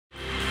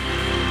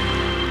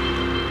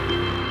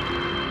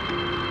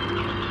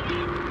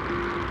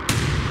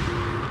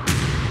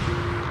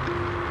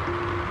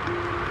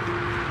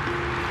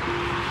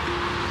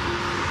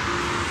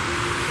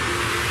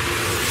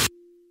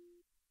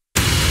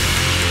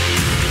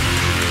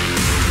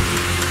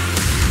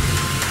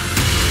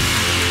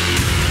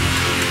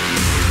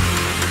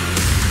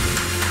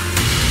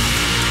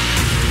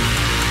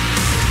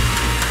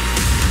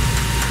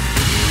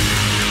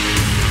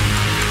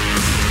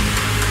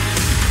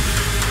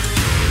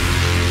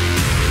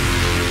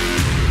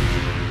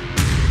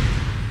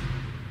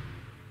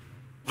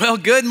Well,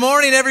 good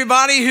morning,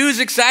 everybody. Who's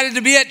excited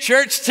to be at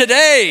church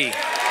today?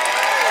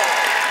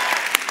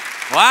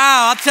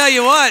 Wow, I'll tell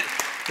you what,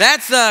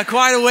 that's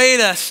quite a way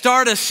to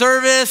start a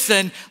service.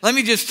 And let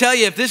me just tell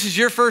you, if this is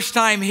your first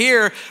time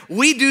here,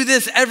 we do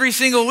this every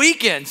single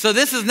weekend. So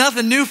this is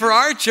nothing new for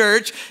our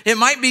church. It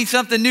might be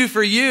something new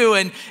for you.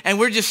 And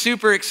we're just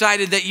super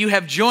excited that you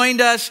have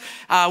joined us.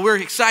 We're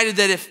excited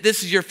that if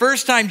this is your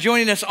first time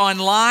joining us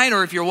online,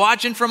 or if you're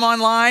watching from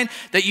online,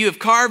 that you have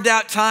carved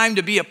out time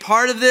to be a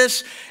part of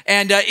this.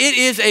 And it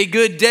is a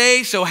good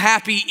day, so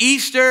happy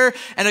Easter.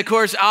 And of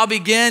course, I'll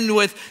begin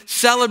with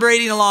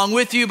celebrating along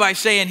with you by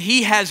saying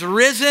He has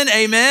risen,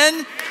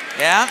 amen?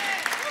 Yeah.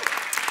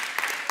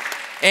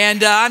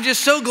 And I'm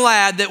just so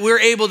glad that we're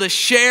able to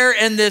share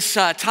in this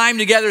time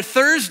together.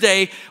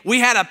 Thursday, we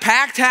had a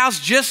packed house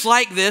just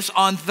like this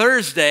on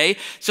Thursday.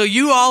 So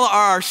you all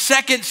are our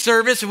second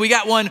service, and we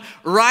got one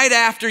right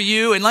after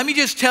you. And let me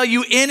just tell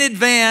you in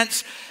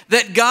advance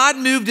that God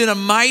moved in a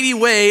mighty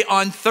way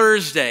on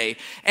Thursday.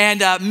 And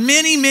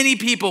many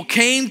people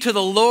came to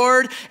the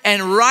Lord,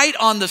 and right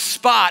on the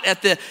spot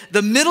at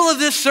the middle of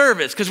this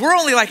service, because we're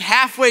only like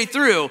halfway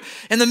through,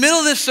 in the middle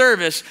of this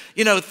service,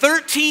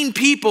 13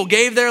 people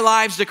gave their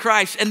lives to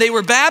Christ, and they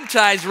were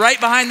baptized right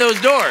behind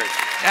those doors.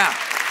 Yeah.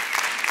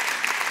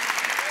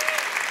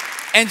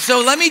 And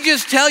so let me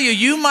just tell you,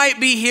 you might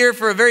be here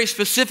for a very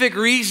specific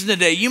reason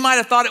today. You might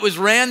have thought it was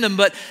random,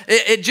 but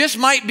it just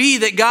might be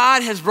that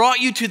God has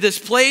brought you to this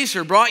place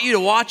or brought you to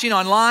watching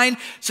online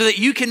so that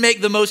you can make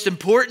the most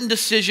important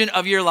decision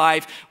of your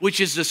life,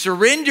 which is to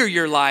surrender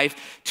your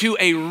life to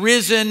a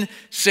risen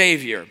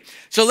Savior.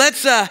 So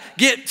let's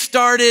get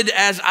started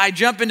as I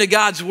jump into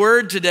God's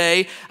Word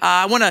today.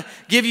 I want to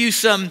give you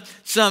some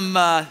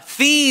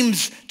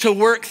themes to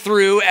work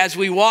through as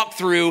we walk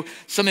through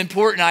some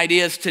important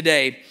ideas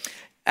today.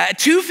 At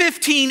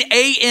 2:15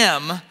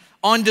 a.m.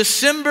 on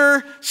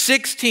December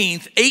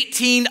 16th,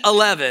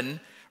 1811,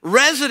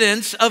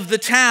 residents of the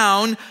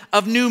town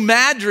of New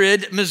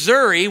Madrid,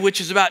 Missouri,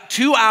 which is about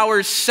 2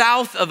 hours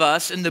south of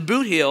us in the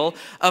Boot Heel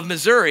of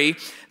Missouri,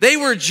 they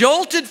were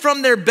jolted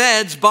from their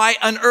beds by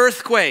an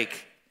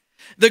earthquake.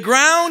 The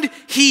ground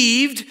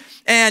heaved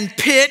and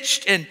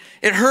pitched, and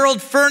it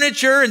hurled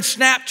furniture and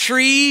snapped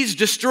trees,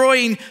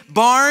 destroying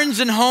barns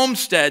and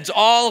homesteads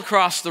all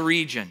across the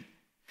region.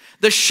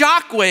 The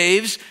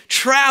shockwaves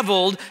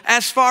traveled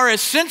as far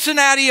as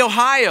Cincinnati,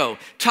 Ohio,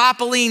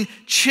 toppling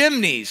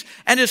chimneys,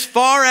 and as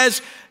far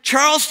as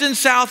Charleston,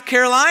 South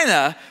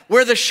Carolina,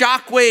 where the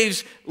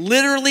shockwaves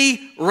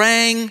literally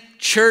rang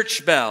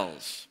church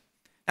bells.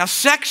 Now,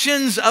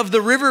 sections of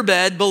the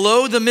riverbed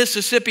below the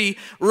Mississippi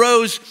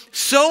rose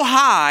so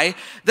high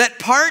that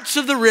parts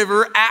of the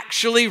river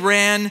actually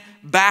ran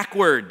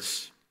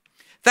backwards.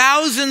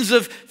 Thousands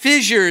of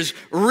fissures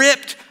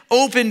ripped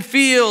open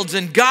fields,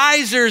 and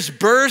geysers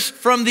burst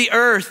from the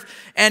earth,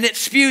 and it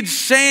spewed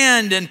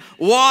sand and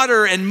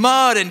water and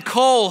mud and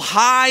coal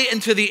high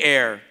into the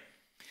air.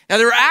 Now,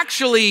 there were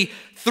actually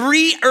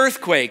 3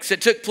 earthquakes that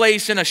took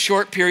place in a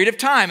short period of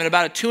time, in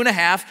about a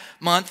 2.5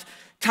 month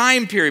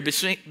time period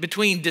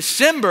between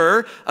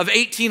December of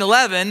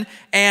 1811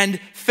 and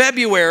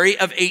February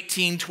of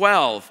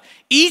 1812.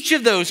 Each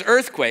of those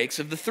earthquakes,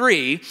 of the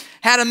 3,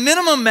 had a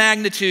minimum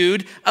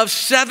magnitude of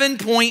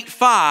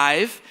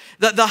 7.5,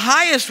 the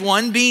highest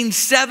one being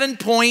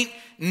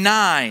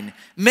 7.9,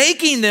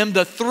 making them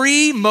the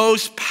 3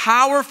 most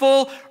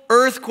powerful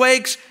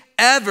earthquakes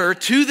ever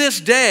to this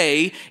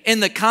day in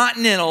the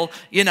continental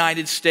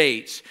United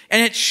States.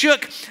 And it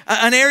shook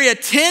an area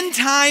 10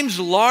 times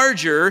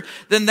larger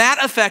than that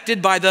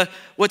affected by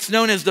what's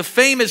known as the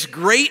famous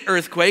Great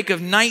Earthquake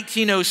of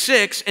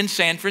 1906 in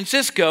San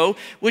Francisco,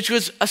 which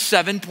was a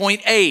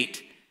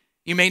 7.8.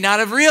 You may not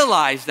have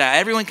realized that.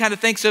 Everyone kind of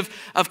thinks of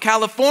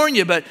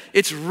California, but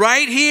it's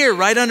right here,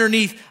 right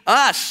underneath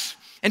us.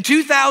 In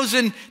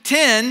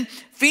 2010,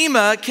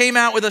 FEMA came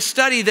out with a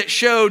study that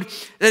showed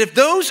that if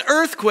those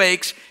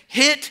earthquakes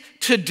hit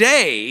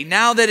today,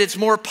 now that it's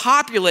more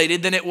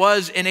populated than it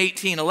was in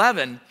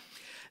 1811,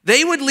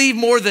 they would leave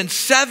more than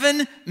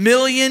 7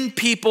 million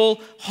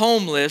people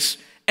homeless,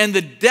 and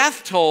the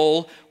death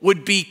toll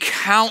would be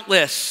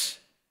countless.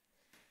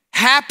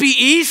 Happy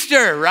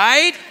Easter,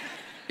 right?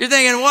 You're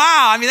thinking,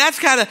 wow, that's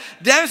kind of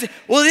devastating.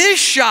 Well, it is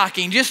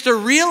shocking just to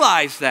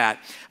realize that.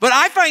 But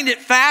I find it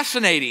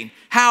fascinating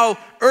how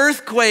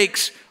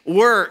earthquakes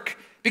work,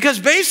 because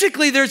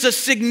basically there's a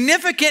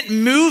significant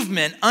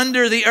movement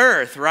under the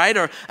earth, right?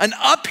 Or an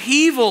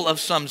upheaval of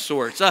some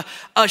sorts, a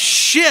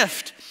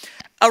shift,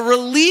 a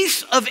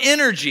release of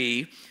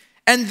energy,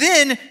 and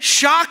then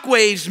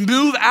shockwaves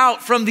move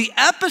out from the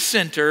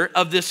epicenter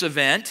of this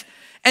event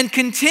and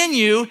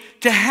continue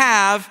to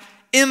have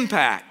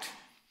impact.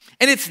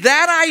 And it's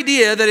that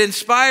idea that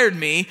inspired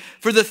me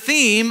for the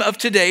theme of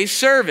today's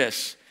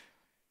service.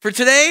 For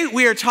today,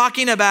 we are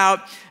talking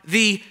about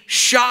the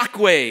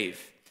shockwave.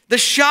 The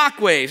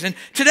shockwaves. And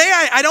today,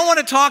 I don't want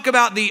to talk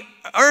about the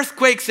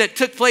earthquakes that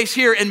took place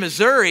here in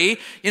Missouri,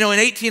 in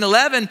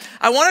 1811.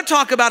 I want to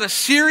talk about a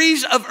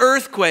series of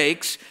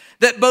earthquakes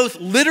that both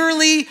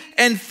literally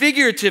and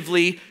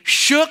figuratively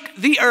shook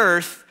the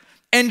earth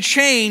and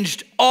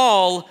changed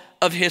all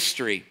of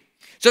history.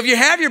 So if you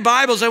have your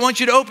Bibles, I want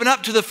you to open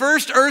up to the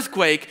first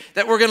earthquake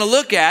that we're going to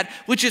look at,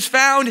 which is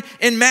found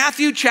in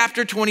Matthew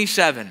chapter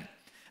 27.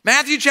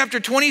 Matthew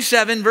chapter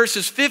 27,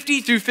 verses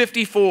 50 through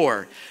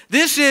 54.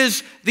 This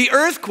is the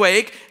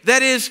earthquake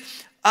that is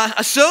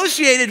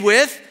associated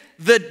with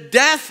the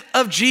death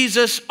of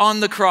Jesus on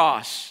the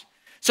cross.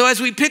 So as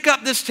we pick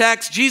up this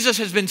text, Jesus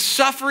has been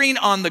suffering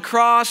on the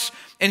cross,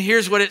 and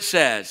here's what it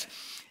says.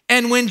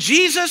 And when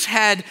Jesus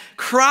had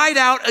cried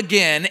out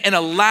again in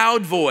a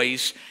loud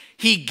voice,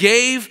 he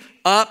gave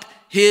up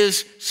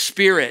his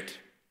spirit.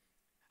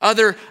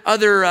 Other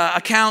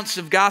accounts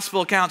of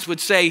gospel accounts would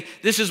say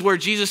this is where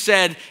Jesus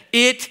said,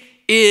 "It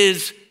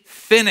is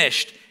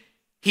finished."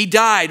 He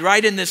died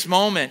right in this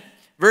moment.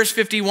 Verse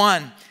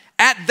 51,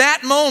 at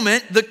that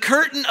moment, the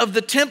curtain of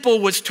the temple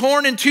was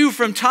torn in two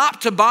from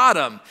top to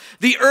bottom.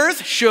 The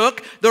earth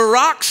shook, the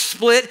rocks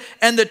split,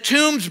 and the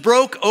tombs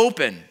broke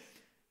open.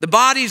 The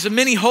bodies of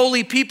many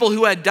holy people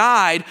who had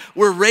died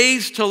were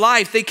raised to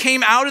life. They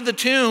came out of the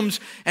tombs,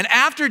 and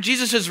after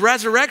Jesus'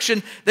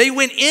 resurrection, they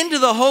went into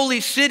the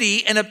holy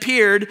city and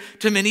appeared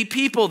to many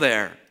people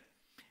there.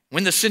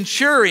 When the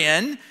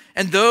centurion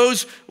and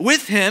those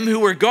with him who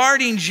were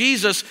guarding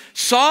Jesus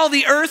saw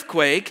the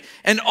earthquake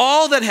and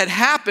all that had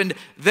happened,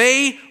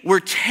 they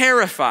were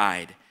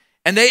terrified.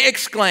 And they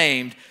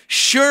exclaimed,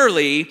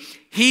 "Surely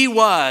he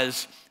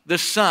was the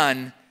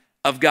Son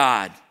of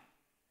God."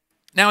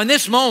 Now in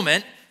this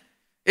moment,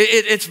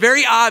 it's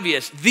very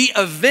obvious. The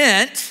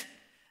event,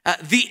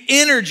 the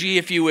energy,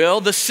 if you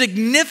will, the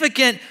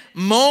significant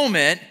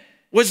moment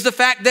was the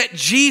fact that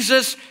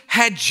Jesus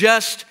had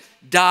just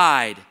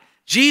died.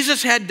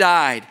 Jesus had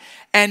died.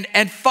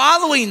 And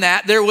following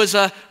that, there was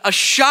a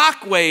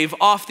shockwave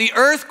off the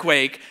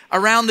earthquake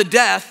around the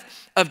death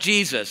of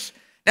Jesus.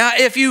 Now,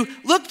 if you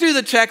look through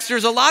the text,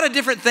 there's a lot of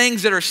different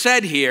things that are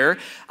said here.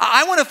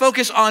 I want to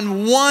focus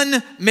on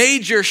one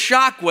major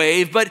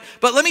shockwave, but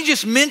let me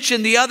just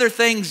mention the other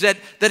things that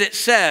it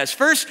says.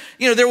 First,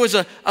 there was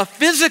a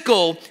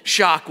physical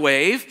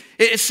shockwave.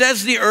 It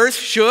says the earth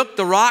shook,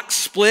 the rocks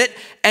split,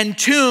 and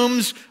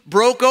tombs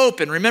broke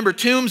open. Remember,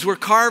 tombs were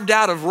carved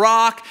out of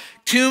rock.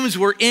 Tombs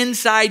were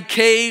inside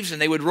caves,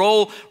 and they would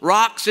roll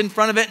rocks in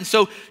front of it, and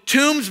so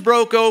tombs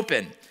broke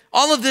open.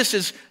 All of this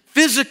is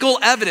physical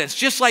evidence,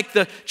 just like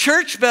the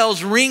church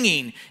bells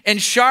ringing in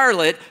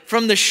Charlotte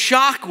from the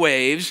shock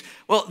waves.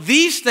 Well,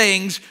 these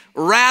things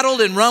rattled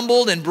and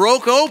rumbled and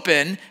broke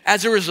open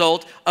as a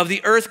result of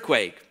the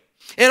earthquake.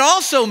 It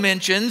also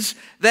mentions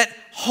that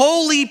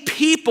holy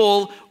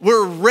people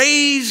were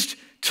raised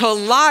to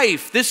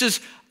life. This is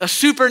a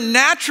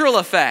supernatural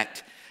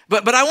effect.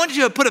 But I want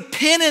you to put a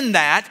pin in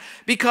that,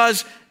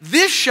 because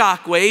this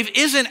shockwave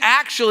isn't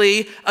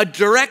actually a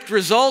direct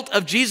result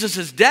of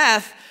Jesus'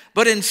 death,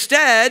 but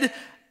instead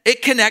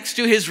it connects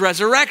to his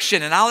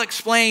resurrection. And I'll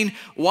explain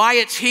why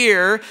it's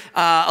here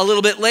a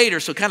little bit later,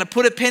 so kind of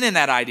put a pin in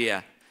that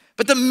idea.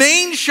 But the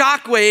main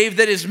shockwave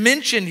that is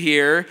mentioned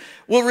here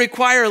will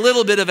require a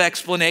little bit of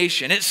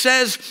explanation. It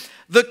says,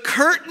 the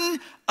curtain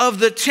of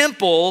the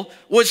temple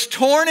was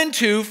torn in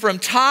two from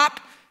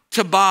top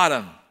to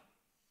bottom.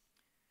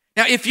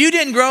 Now, if you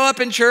didn't grow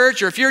up in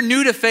church, or if you're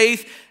new to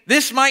faith,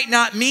 this might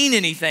not mean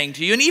anything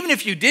to you. And even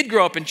if you did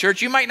grow up in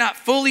church, you might not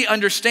fully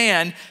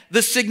understand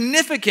the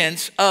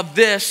significance of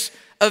this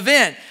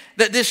event,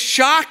 that this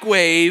shock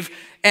wave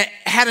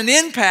had an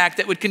impact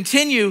that would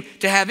continue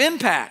to have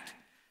impact.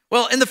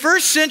 Well, in the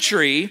first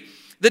century,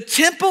 the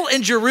temple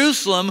in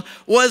Jerusalem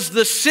was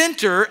the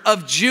center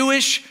of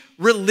Jewish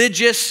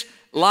religious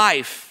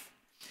life.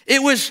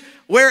 It was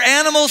where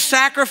animal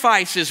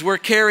sacrifices were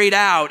carried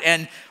out,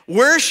 and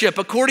worship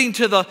according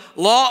to the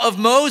law of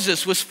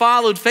Moses was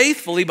followed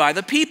faithfully by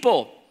the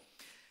people.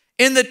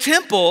 In the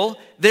temple,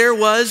 there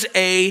was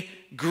a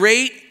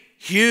great,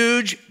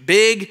 huge,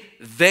 big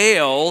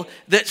veil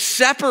that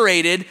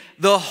separated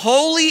the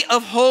Holy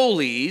of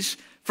Holies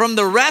from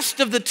the rest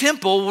of the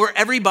temple where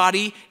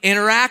everybody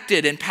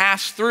interacted and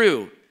passed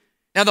through.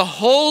 Now, the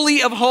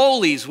Holy of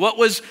Holies, what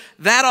was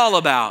that all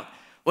about?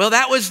 Well,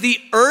 that was the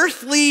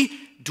earthly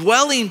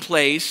dwelling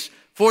place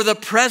for the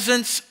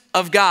presence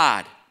of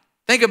God.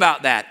 Think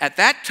about that. At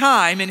that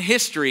time in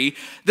history,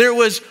 there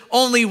was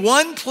only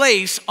one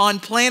place on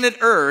planet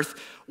Earth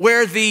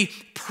where the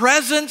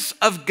presence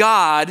of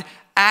God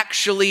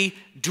actually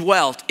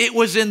dwelt. It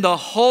was in the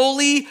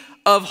Holy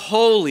of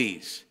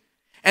Holies.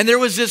 And there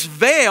was this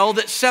veil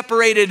that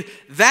separated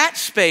that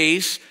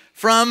space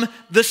from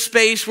the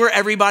space where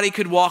everybody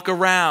could walk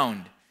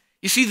around.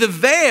 You see, the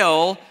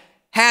veil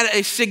had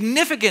a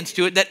significance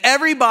to it that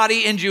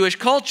everybody in Jewish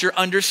culture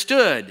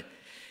understood.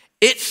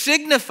 It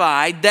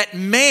signified that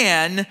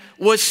man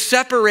was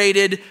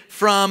separated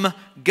from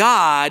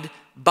God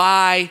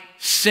by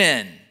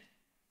sin,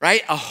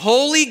 right? A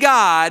holy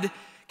God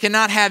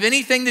cannot have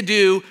anything to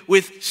do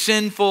with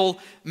sinful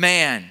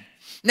man.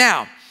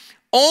 Now,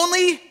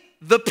 only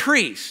the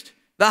priest,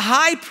 the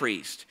high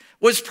priest,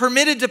 was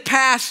permitted to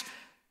pass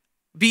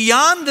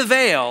beyond the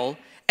veil,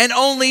 and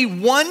only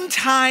one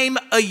time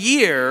a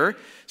year,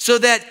 so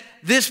that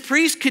this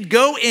priest could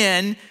go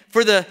in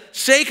for the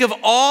sake of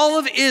all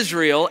of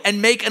Israel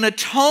and make an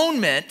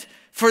atonement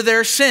for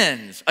their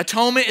sins.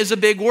 Atonement is a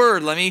big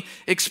word. Let me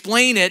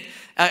explain it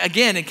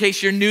again in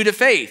case you're new to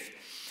faith.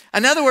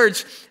 In other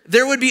words,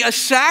 there would be a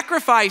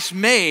sacrifice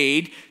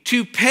made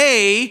to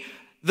pay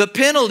the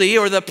penalty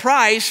or the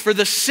price for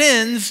the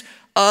sins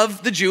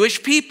of the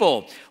Jewish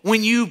people.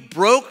 When you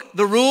broke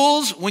the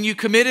rules, when you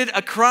committed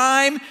a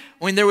crime,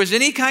 when there was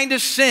any kind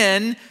of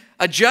sin,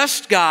 a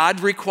just God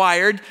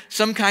required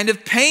some kind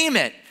of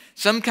payment,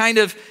 some kind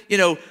of,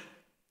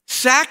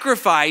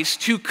 sacrifice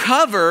to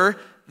cover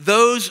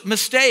those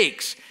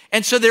mistakes.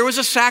 And so there was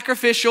a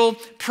sacrificial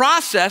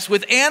process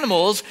with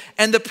animals,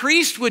 and the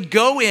priest would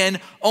go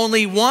in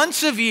only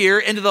once a year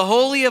into the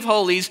Holy of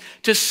Holies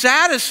to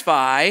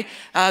satisfy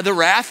the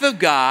wrath of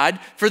God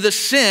for the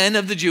sin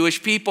of the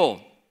Jewish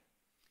people.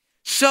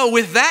 So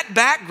with that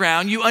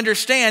background, you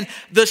understand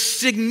the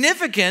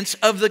significance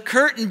of the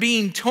curtain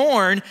being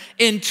torn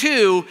in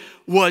two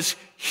was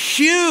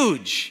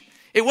huge.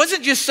 It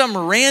wasn't just some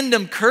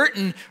random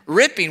curtain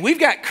ripping. We've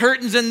got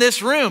curtains in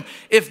this room.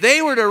 If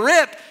they were to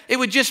rip, it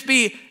would just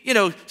be,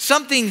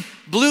 something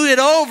blew it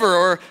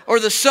over or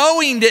the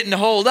sewing didn't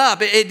hold up.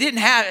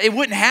 It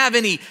wouldn't have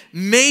any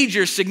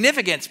major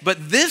significance.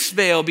 But this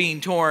veil being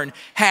torn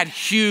had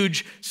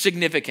huge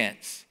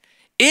significance.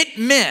 It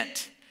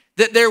meant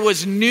that there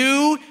was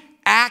new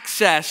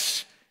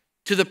access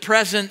to the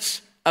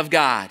presence of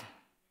God.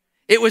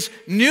 It was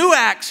new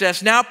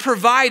access now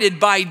provided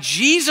by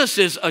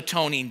Jesus'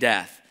 atoning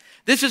death.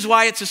 This is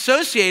why it's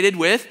associated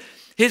with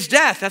his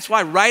death. That's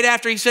why right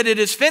after he said it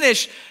is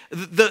finished,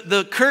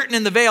 the curtain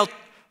and the veil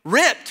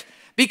ripped,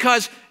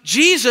 because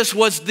Jesus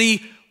was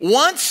the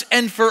once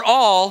and for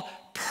all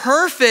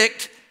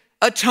perfect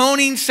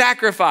atoning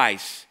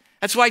sacrifice.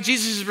 That's why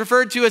Jesus is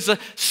referred to as a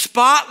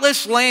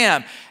spotless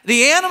lamb.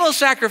 The animal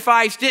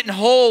sacrifice didn't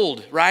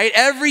hold, right?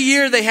 Every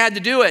year they had to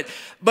do it.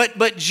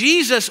 But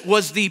Jesus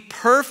was the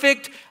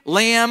perfect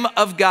Lamb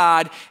of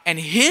God, and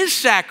his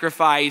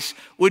sacrifice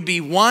would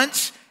be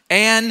once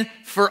and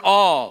for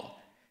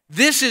all.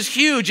 This is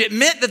huge. It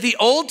meant that the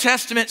Old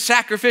Testament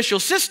sacrificial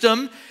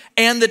system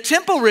and the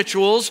temple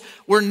rituals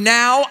were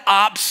now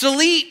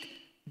obsolete.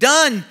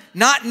 Done,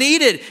 not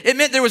needed. It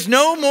meant there was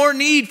no more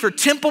need for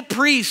temple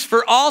priests,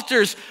 for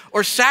altars,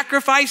 or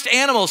sacrificed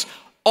animals.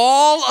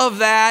 All of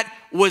that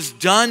was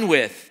done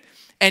with.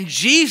 And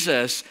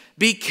Jesus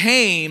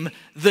became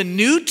the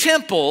new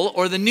temple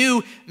or the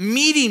new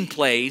meeting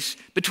place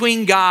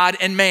between God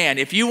and man.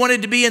 If you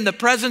wanted to be in the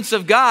presence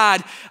of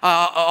God,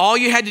 all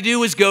you had to do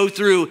was go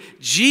through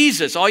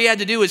Jesus. All you had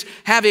to do was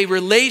have a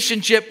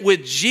relationship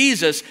with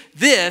Jesus.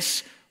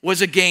 This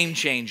was a game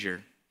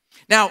changer.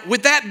 Now,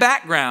 with that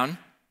background,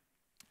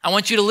 I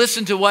want you to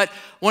listen to what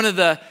one of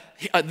the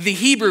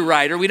Hebrew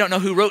writer, we don't know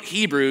who wrote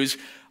Hebrews,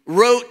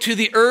 wrote to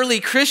the early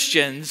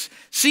Christians.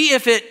 See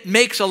if it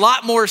makes a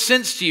lot more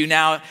sense to you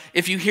now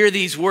if you hear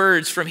these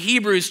words from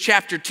Hebrews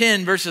chapter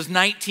 10, verses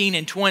 19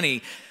 and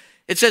 20.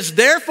 It says,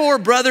 "Therefore,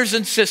 brothers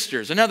and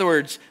sisters," in other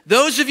words,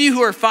 those of you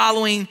who are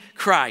following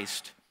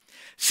Christ,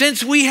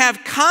 "since we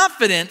have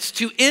confidence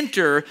to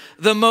enter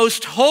the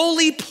most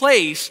holy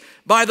place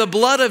by the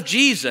blood of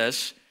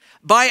Jesus,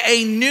 by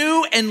a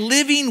new and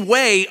living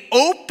way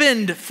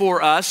opened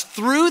for us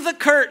through the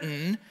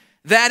curtain,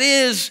 that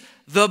is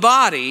the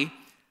body,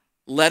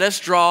 let us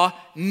draw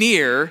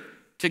near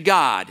to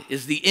God,"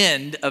 is the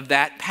end of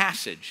that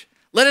passage.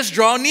 Let us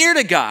draw near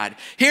to God.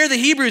 Here the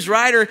Hebrews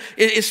writer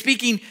is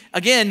speaking,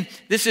 again,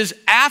 this is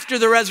after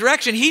the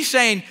resurrection. He's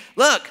saying,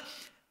 look,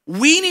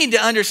 we need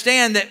to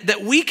understand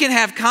that we can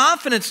have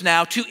confidence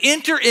now to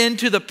enter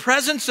into the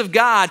presence of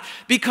God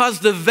because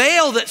the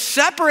veil that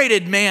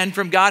separated man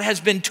from God has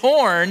been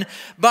torn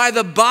by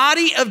the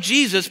body of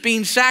Jesus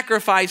being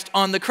sacrificed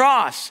on the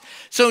cross.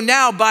 So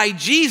now by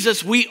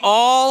Jesus, we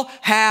all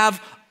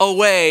have a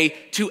way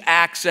to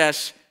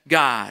access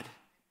God.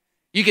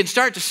 You can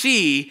start to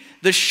see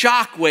the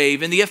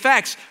shockwave and the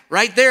effects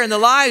right there in the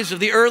lives of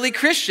the early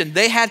Christian.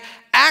 They had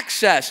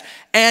access.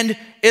 And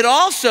it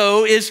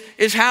also is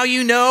how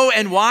you know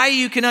and why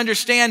you can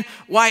understand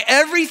why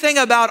everything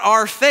about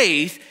our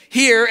faith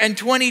here in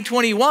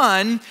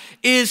 2021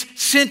 is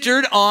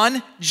centered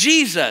on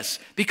Jesus,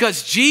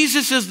 because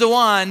Jesus is the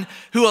one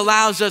who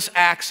allows us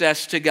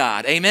access to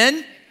God.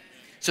 Amen?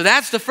 So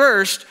that's the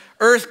first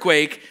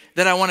earthquake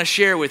that I want to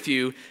share with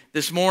you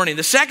this morning.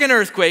 The second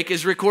earthquake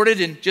is recorded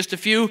in just a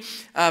few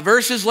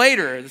verses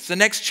later. It's the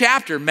next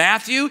chapter,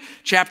 Matthew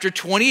chapter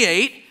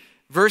 28,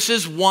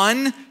 verses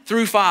 1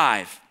 through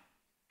 5.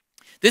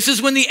 This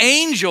is when the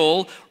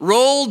angel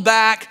rolled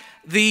back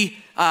the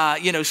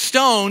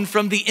stone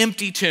from the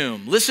empty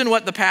tomb. Listen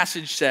what the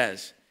passage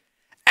says.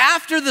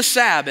 After the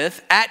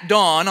Sabbath, at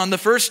dawn on the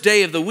first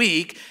day of the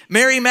week,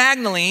 Mary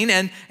Magdalene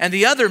and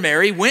the other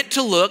Mary went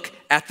to look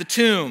at the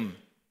tomb.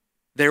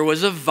 There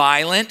was a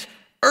violent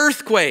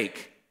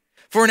earthquake.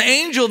 For an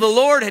angel of the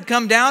Lord had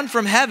come down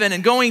from heaven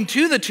and going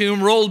to the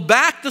tomb, rolled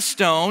back the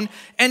stone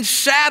and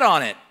sat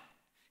on it.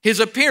 His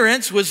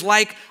appearance was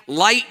like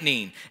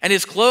lightning, and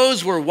his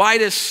clothes were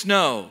white as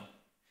snow.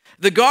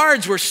 The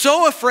guards were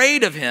so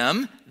afraid of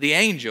him, the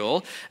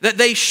angel, that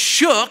they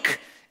shook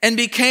and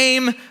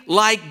became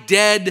like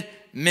dead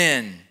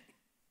men.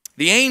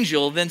 The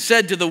angel then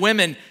said to the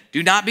women,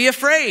 "Do not be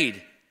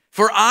afraid,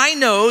 for I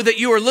know that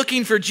you are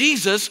looking for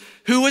Jesus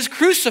who was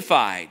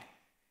crucified.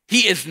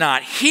 He is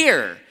not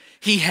here.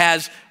 He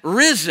has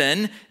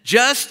risen,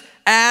 just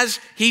as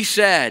he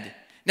said.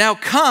 Now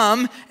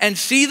come and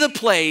see the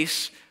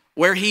place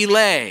where he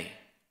lay."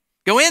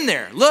 Go in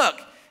there, look,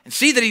 and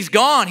see that he's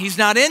gone. He's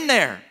not in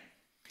there.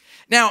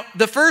 Now,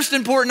 the first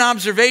important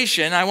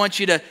observation I want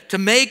you to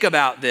make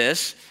about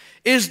this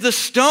is the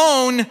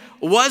stone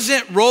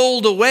wasn't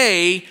rolled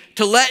away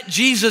to let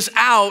Jesus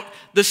out.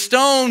 The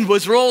stone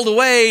was rolled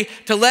away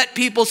to let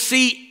people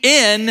see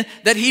in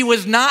that he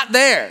was not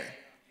there.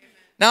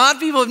 Now, a lot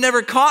of people have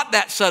never caught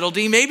that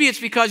subtlety. Maybe it's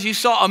because you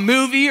saw a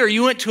movie or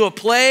you went to a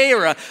play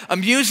or a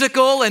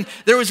musical, and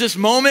there was this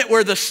moment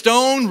where the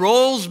stone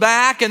rolls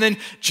back and then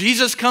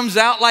Jesus comes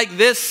out like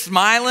this,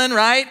 smiling,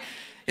 right?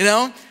 You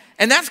know?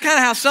 And that's kind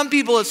of how some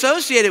people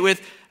associate it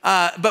with,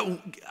 but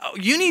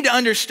you need to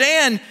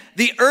understand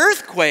the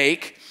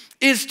earthquake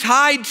is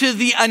tied to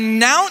the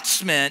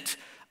announcement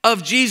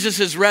of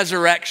Jesus'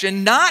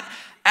 resurrection, not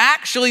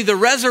actually the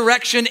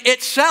resurrection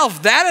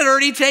itself. That had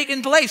already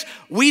taken place.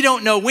 We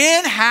don't know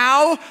when,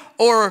 how,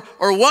 or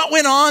what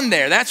went on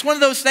there. That's one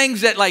of those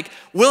things that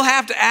we'll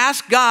have to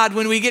ask God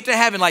when we get to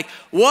heaven.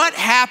 What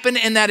happened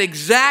in that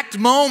exact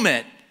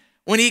moment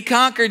when he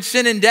conquered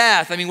sin and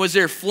death? I mean, was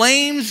there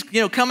flames,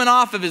 coming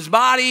off of his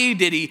body?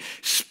 Did he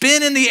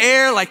spin in the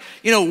air?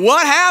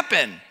 What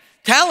happened?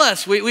 Tell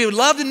us. We would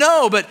love to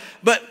know, but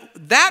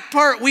that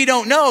part we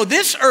don't know.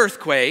 This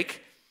earthquake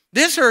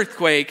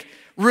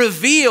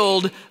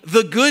revealed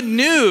the good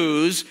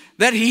news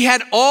that he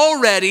had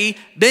already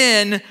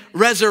been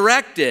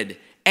resurrected,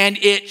 and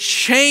it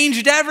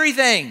changed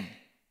everything.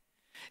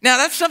 Now,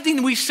 that's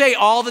something we say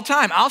all the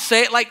time. I'll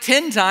say it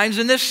 10 times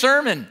in this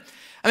sermon.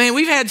 I mean,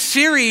 we've had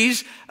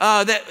series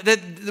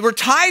that were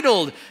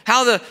titled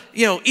how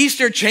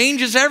Easter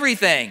changes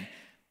everything.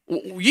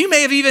 You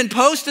may have even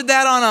posted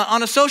that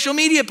on a social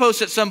media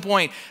post at some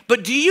point.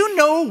 But do you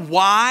know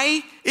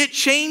why it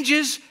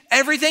changes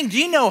everything? Do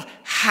you know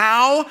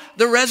how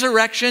the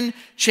resurrection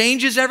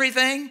changes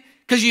everything?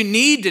 Because you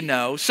need to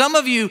know. Some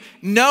of you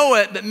know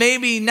it, but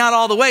maybe not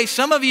all the way.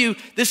 Some of you,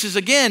 this is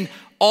again,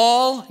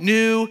 all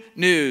new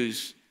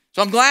news.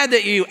 So I'm glad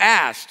that you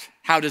asked,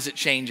 how does it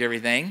change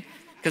everything?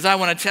 Because I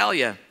want to tell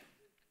you.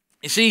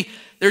 You see,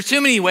 there's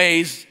too many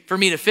ways for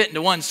me to fit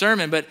into one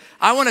sermon, but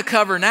I want to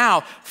cover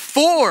now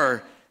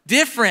 4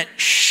 different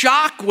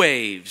shock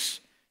waves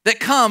that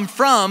come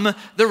from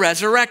the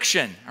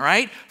resurrection, all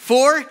right?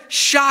 4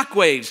 shock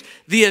waves.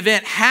 The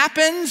event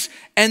happens,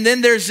 and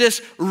then there's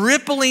this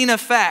rippling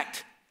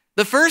effect.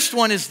 The first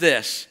one is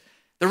this.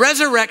 The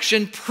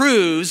resurrection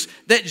proves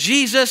that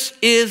Jesus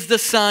is the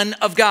Son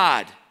of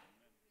God.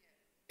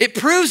 It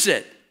proves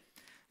it.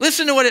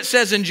 Listen to what it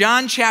says in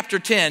John chapter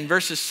 10,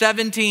 verses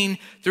 17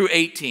 through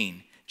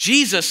 18.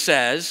 Jesus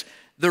says,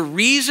 "The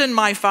reason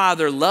my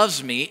Father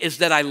loves me is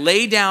that I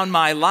lay down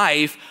my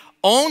life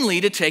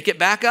only to take it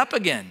back up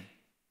again."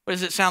 What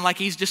does it sound like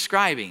he's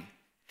describing?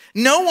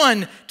 "No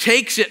one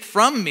takes it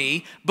from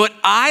me, but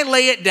I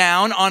lay it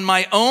down on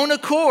my own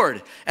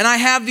accord. And I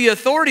have the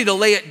authority to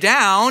lay it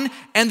down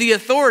and the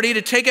authority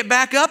to take it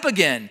back up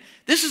again.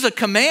 This is a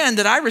command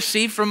that I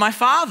received from my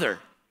Father."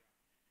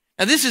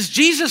 Now, this is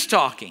Jesus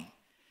talking.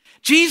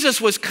 Jesus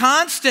was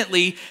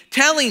constantly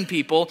telling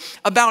people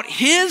about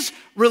his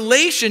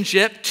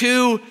relationship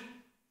to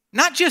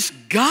not just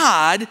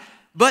God,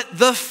 but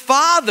the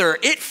Father.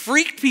 It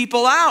freaked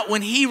people out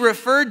when he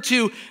referred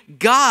to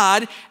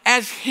God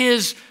as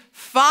his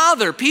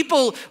Father.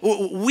 People,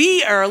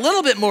 we are a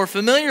little bit more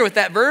familiar with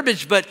that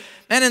verbiage, but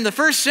man, in the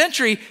first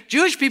century,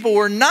 Jewish people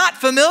were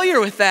not familiar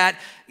with that,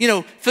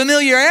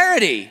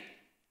 familiarity.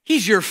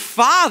 He's your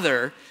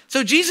Father.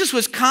 So Jesus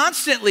was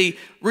constantly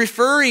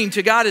referring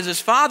to God as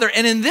his Father.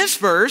 And in this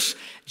verse,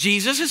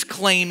 Jesus is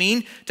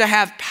claiming to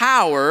have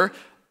power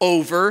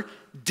over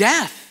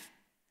death.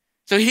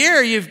 So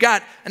here you've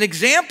got an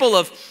example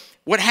of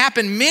what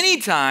happened many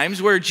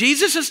times where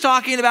Jesus is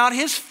talking about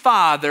his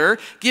Father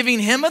giving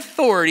him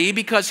authority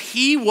because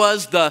he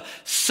was the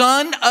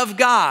Son of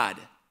God.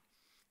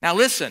 Now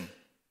listen,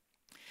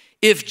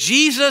 if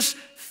Jesus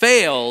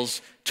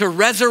fails to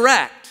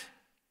resurrect,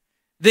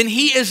 then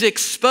he is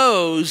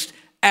exposed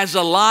as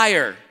a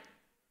liar.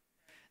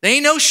 There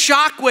ain't no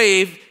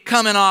shockwave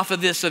coming off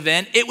of this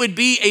event. It would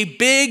be a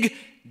big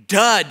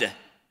dud,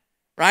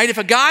 right? If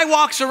a guy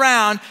walks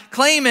around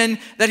claiming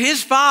that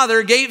his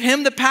Father gave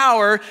him the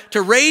power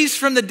to raise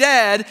from the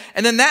dead,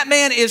 and then that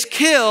man is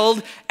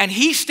killed and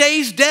he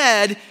stays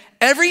dead,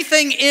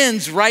 everything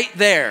ends right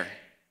there.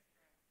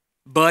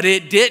 But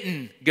it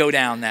didn't go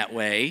down that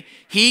way.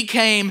 He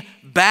came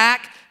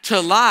back to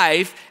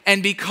life,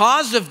 and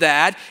because of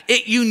that,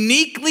 it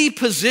uniquely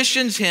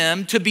positions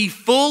him to be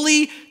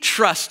fully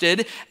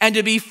trusted and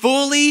to be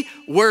fully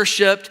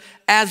worshiped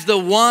as the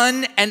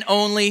one and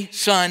only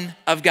Son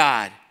of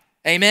God.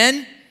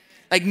 Amen?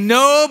 Like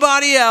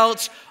nobody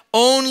else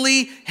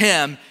Only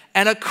him.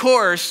 And of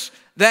course,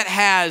 that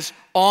has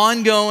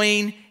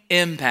ongoing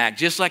impact,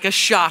 just like a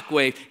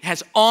shockwave. It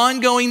has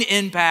ongoing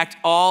impact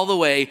all the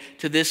way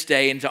to this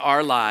day into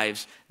our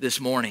lives this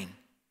morning.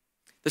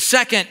 The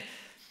second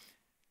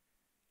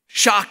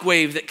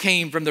shockwave that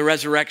came from the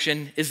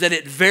resurrection is that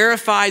it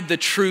verified the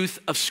truth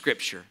of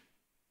Scripture.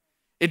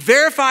 It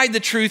verified the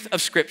truth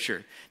of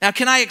Scripture. Now,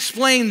 can I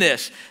explain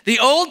this? The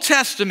Old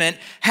Testament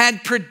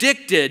had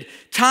predicted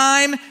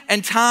time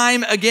and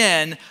time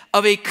again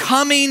of a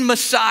coming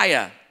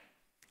Messiah.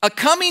 A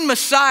coming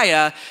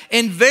Messiah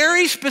in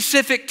very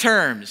specific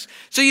terms.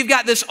 So you've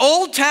got this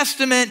Old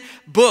Testament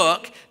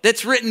book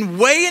that's written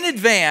way in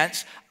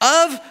advance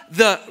of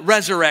the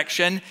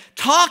resurrection,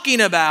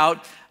 talking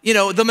about,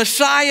 the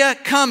Messiah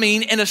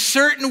coming in a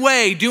certain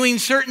way, doing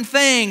certain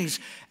things,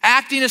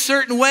 acting a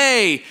certain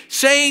way,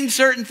 saying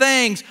certain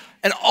things.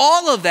 And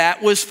all of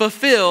that was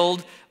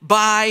fulfilled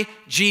by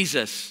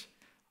Jesus.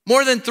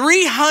 More than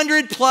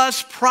 300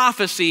 plus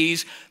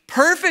prophecies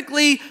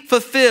perfectly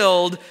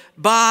fulfilled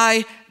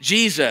by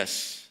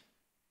Jesus,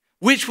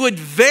 which would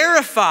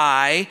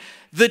verify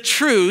the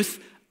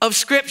truth of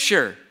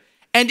Scripture.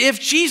 And if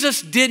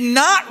Jesus did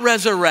not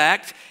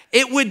resurrect,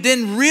 it would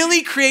then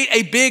really create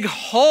a big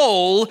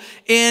hole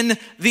in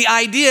the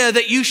idea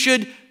that you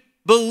should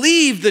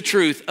believe the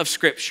truth of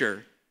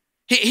Scripture.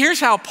 Here's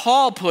how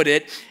Paul put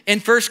it in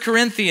 1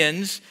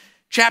 Corinthians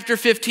chapter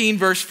 15,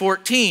 verse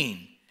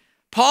 14.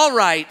 Paul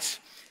writes,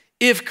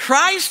 "If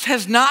Christ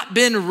has not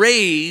been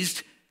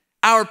raised,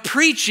 our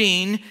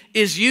preaching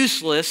is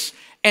useless,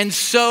 and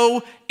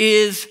so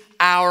is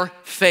our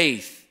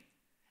faith."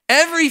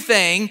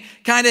 Everything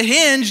kind of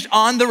hinged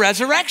on the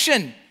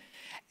resurrection.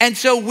 And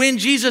so when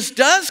Jesus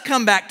does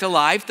come back to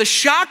life, the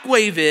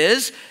shockwave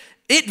is,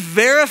 it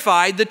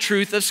verified the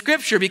truth of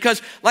Scripture.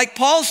 Because like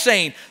Paul's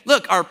saying,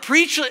 look, our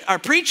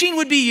preaching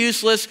would be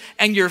useless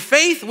and your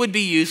faith would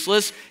be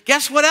useless.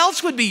 Guess what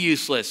else would be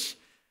useless?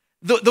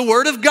 The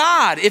Word of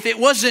God. If it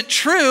wasn't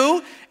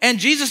true and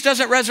Jesus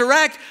doesn't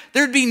resurrect,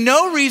 there'd be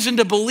no reason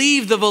to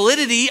believe the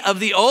validity of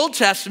the Old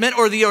Testament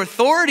or the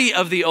authority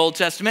of the Old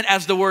Testament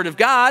as the Word of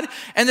God.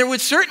 And there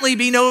would certainly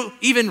be no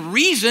even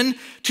reason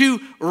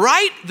to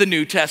write the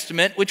New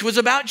Testament, which was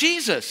about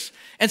Jesus.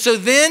 And so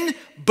then,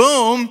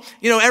 boom,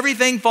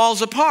 everything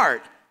falls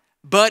apart.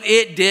 But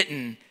it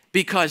didn't,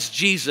 because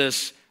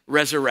Jesus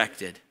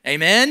resurrected.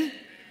 Amen?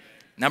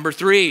 Number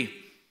 3.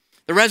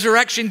 The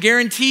resurrection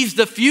guarantees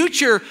the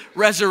future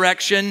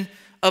resurrection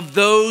of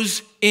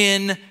those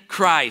in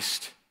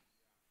Christ.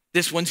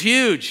 This one's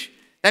huge.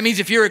 That means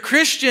if you're a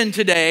Christian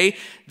today,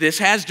 this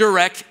has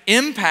direct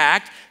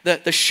impact. The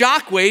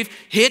shockwave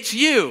hits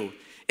you.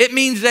 It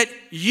means that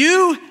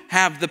you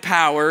have the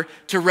power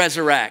to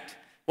resurrect.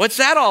 What's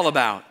that all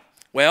about?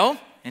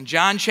 Well, in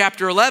John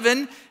chapter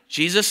 11,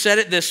 Jesus said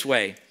it this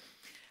way: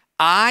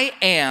 "I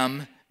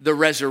am the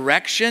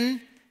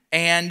resurrection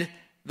and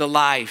the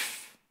life."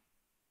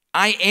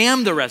 I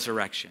am the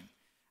resurrection.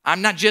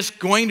 I'm not just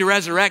going to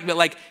resurrect,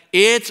 but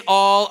it's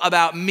all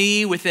about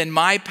me within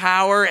my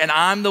power, and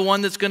I'm the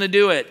one that's going to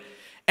do it.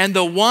 And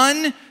the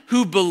one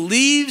who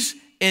believes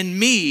in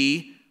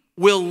me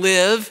will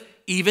live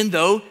even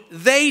though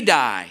they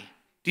die.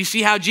 Do you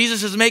see how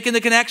Jesus is making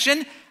the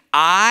connection?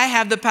 I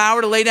have the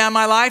power to lay down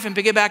my life and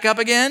pick it back up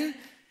again.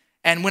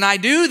 And when I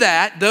do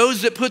that,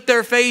 those that put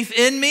their faith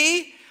in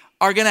me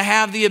are going to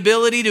have the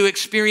ability to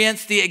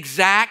experience the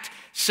exact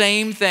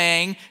same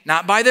thing,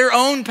 not by their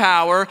own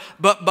power,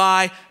 but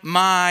by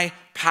my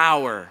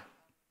power.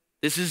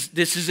 This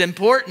is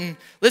important.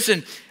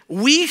 Listen,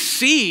 we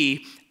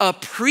see a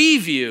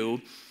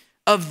preview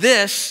of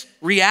this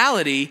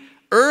reality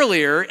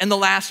earlier in the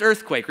last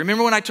earthquake.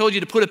 Remember when I told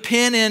you to put a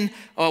pin in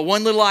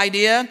one little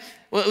idea?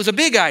 Well, it was a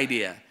big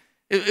idea.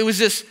 It was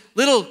this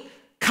little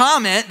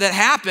comment that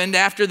happened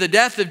after the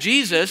death of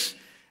Jesus,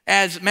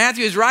 as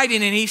Matthew is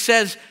writing, and he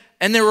says,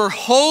 "And there were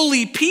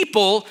holy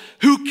people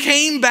who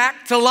came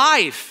back to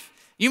life."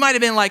 You might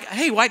have been like,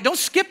 "Hey, why? Don't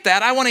skip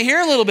that. I want to hear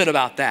a little bit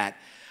about that."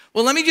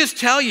 Well, let me just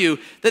tell you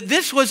that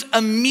this was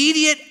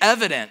immediate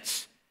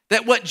evidence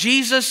that what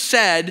Jesus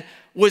said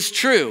was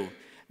true,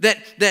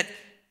 that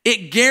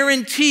it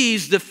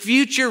guarantees the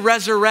future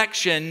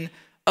resurrection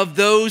of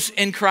those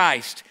in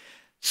Christ.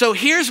 So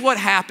here's what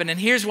happened, and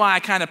here's why I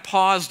kind of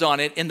paused on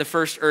it in the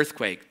first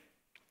earthquake.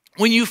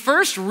 When you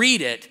first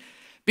read it,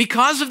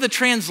 because of the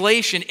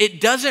translation,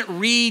 it doesn't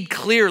read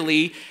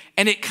clearly,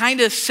 and it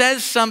kind of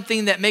says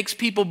something that makes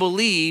people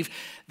believe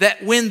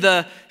that when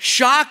the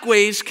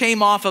shockwaves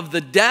came off of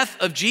the death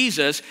of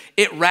Jesus,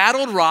 it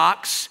rattled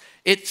rocks,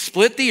 it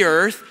split the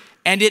earth,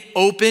 and it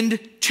opened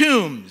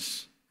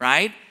tombs,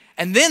 right?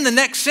 And then the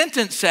next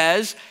sentence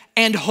says,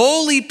 "And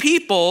holy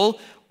people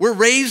were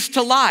raised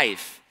to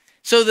life."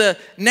 So the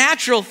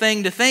natural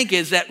thing to think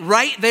is that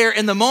right there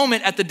in the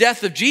moment at the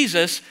death of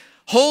Jesus,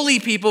 holy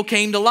people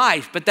came to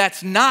life. But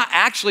that's not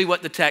actually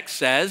what the text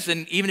says.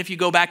 And even if you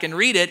go back and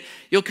read it,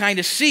 you'll kind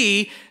of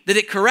see that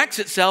it corrects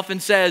itself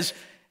and says,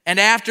 "And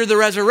after the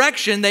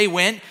resurrection, they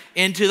went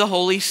into the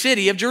holy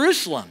city of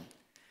Jerusalem."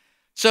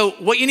 So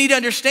what you need to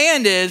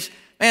understand is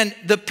And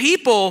the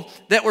people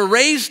that were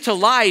raised to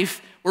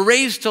life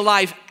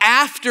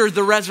after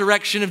the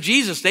resurrection of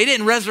Jesus. They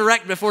didn't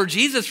resurrect before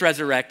Jesus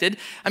resurrected.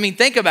 I mean,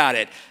 think about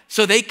it.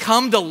 So they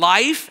come to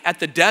life at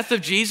the death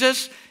of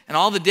Jesus, and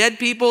all the dead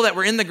people that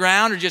were in the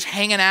ground are just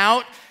hanging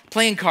out,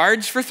 playing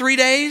cards for 3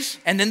 days,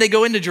 and then they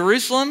go into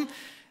Jerusalem?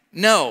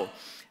 No.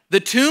 The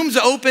tombs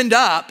opened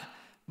up,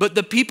 but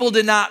the people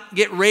did not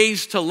get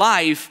raised to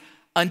life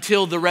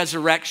until the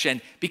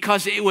resurrection,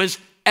 because it was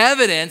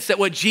evidence that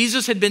what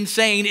Jesus had been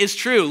saying is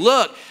true.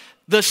 Look,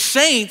 the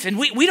saints, and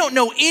we don't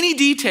know any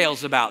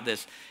details about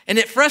this, and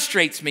it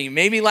frustrates me,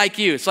 maybe like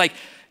you. It's like,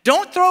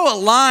 don't throw a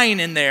line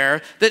in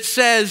there that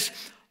says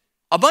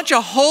a bunch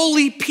of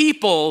holy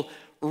people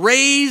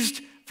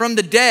raised from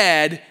the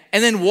dead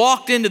and then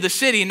walked into the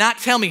city and not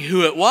tell me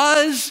who it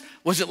was.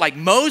 Was it like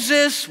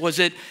Moses?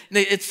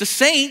 It's the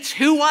saints.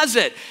 Who was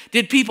it?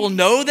 Did people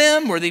know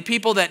them? Were they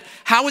people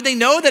how would they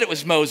know that it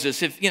was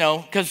Moses?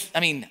 Because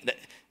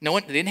no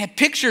one, they didn't have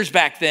pictures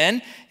back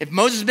then. If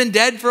Moses has been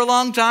dead for a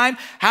long time,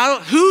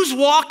 who's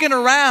walking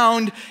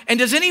around, and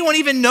does anyone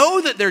even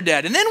know that they're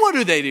dead? And then what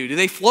do? Do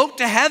they float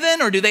to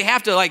heaven, or do they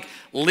have to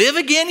live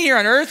again here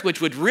on earth, which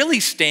would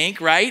really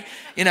stink, right?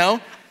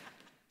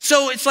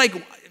 So it's like,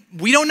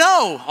 we don't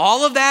know.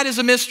 All of that is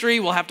a mystery.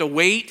 We'll have to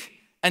wait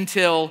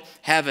until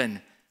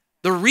heaven.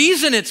 The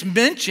reason it's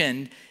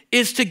mentioned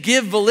is to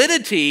give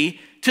validity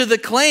to the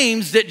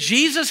claims that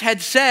Jesus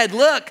had said,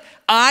 look,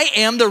 I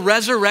am the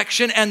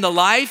resurrection and the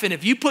life, and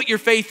if you put your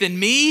faith in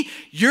me,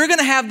 you're going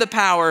to have the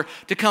power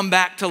to come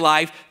back to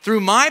life through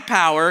my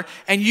power,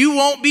 and you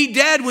won't be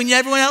dead when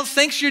everyone else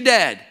thinks you're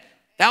dead.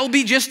 That will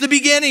be just the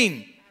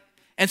beginning.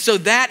 And so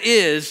that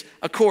is,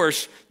 of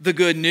course, the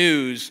good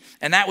news,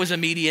 and that was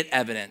immediate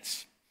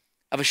evidence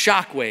of a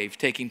shockwave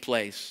taking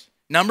place.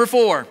 Number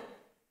 4,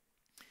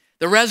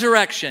 the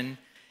resurrection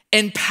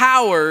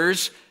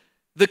empowers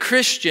the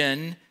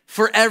Christian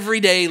for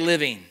everyday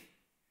living.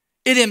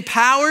 It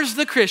empowers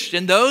the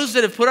Christian, those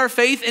that have put our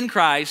faith in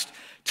Christ,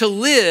 to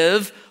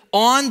live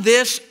on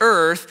this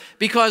earth,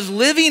 because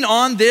living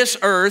on this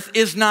earth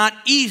is not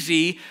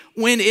easy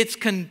when it's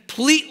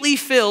completely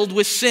filled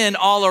with sin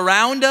all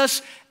around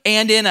us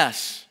and in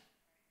us.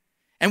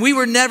 And we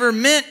were never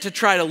meant to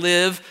try to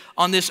live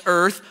on this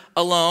earth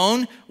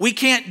alone. We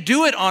can't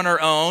do it on our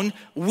own.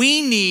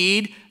 We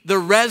need the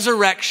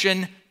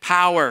resurrection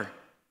power.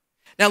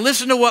 Now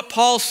listen to what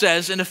Paul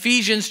says in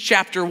Ephesians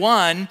chapter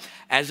 1,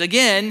 as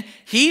again,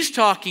 he's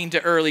talking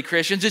to early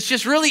Christians. It's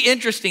just really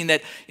interesting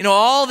that,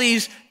 all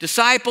these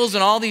disciples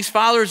and all these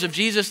followers of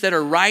Jesus that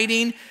are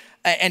writing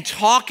and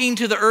talking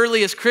to the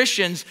earliest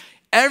Christians,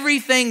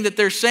 everything that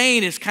they're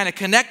saying is kind of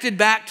connected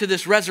back to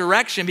this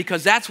resurrection,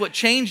 because that's what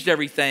changed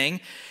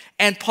everything.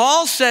 And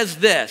Paul says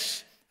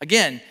this,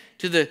 again,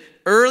 to the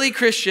early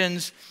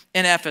Christians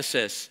in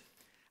Ephesus: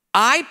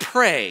 I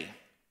pray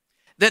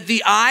that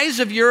the eyes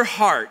of your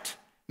heart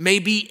may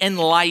be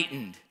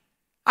enlightened.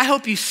 I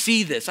hope you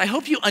see this. I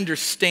hope you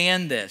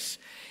understand this,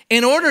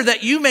 in order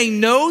that you may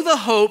know the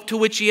hope to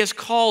which he has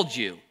called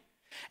you,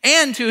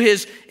 and to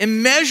his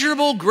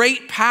immeasurable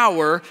great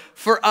power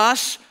for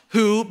us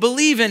who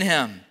believe in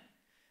him.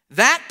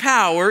 That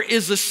power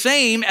is the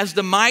same as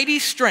the mighty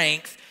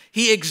strength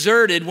he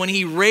exerted when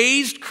he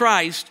raised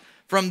Christ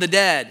from the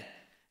dead,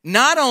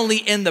 not only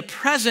in the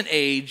present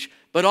age,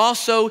 but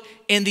also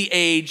in the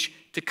age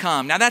to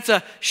come. Now that's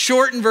a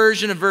shortened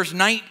version of verse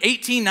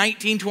 18,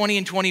 19, 20,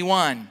 and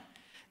 21.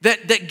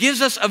 That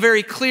gives us a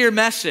very clear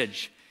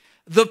message.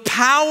 The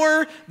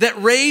power that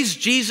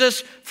raised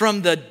Jesus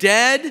from the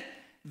dead,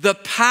 the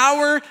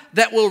power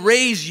that will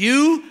raise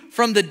you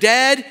from the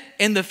dead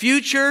in the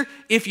future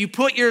if you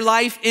put your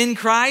life in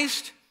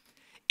Christ,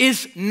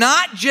 is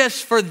not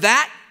just for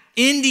that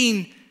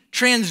ending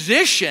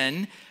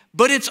transition,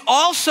 but it's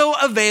also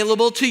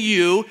available to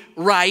you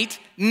right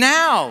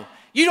now.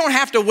 You don't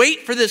have to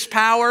wait for this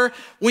power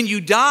when you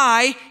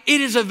die.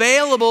 It is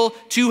available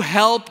to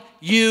help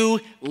you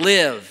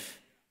live.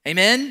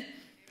 Amen?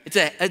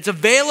 It's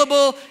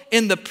available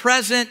in the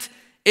present.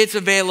 It's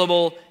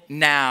available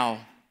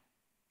now.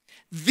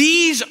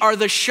 These are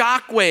the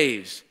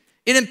shockwaves.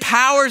 It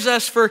empowers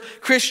us for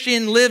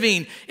Christian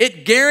living.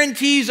 It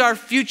guarantees our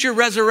future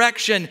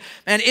resurrection,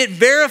 and it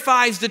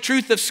verifies the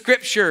truth of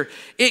Scripture.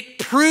 It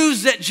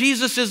proves that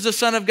Jesus is the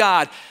Son of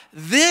God.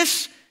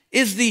 This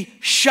is the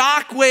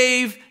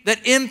shockwave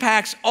that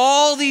impacts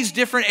all these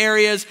different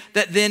areas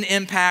that then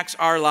impacts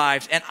our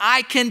lives. And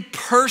I can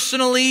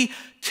personally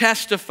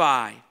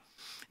testify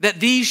that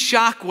these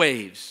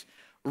shockwaves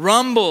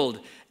rumbled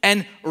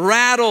and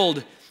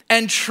rattled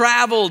and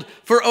traveled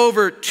for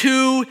over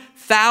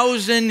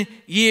 2,000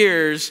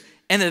 years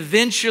and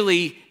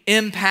eventually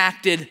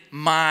impacted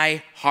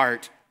my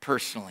heart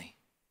personally.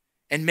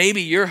 And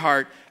maybe your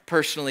heart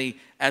personally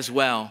as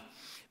well.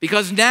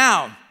 Because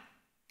now,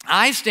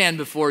 I stand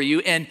before you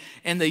in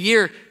the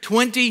year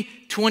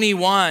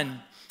 2021,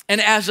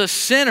 and as a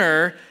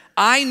sinner,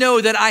 I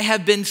know that I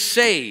have been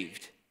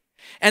saved,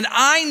 and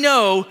I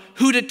know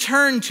who to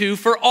turn to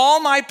for all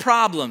my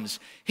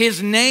problems.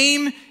 His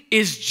name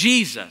is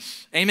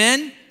Jesus.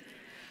 Amen?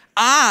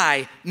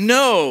 I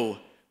know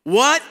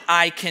what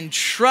I can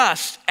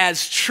trust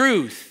as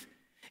truth.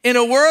 In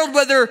a world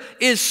where there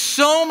is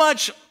so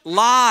much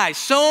lies,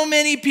 so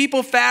many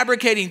people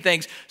fabricating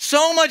things,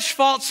 so much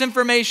false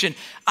information,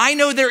 I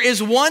know there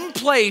is one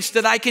place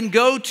that I can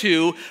go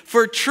to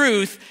for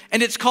truth,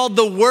 and it's called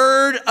the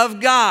Word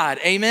of God.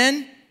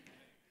 Amen?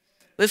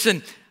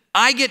 Listen,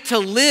 I get to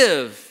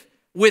live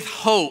with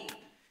hope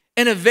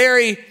in a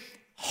very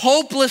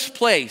hopeless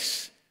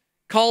place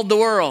called the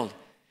world,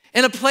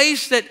 in a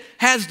place that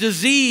has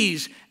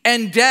disease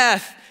and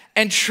death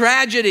and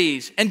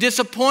tragedies and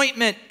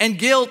disappointment and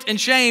guilt and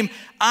shame.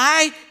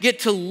 I get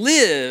to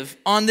live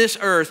on this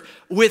earth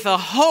with a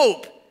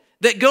hope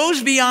that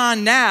goes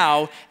beyond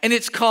now, and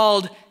it's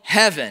called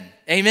heaven.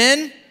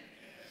 Amen?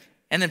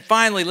 And then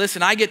finally,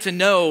 listen, I get to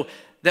know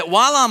that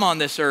while I'm on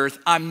this earth,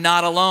 I'm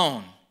not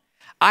alone.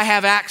 I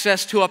have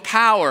access to a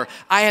power.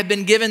 I have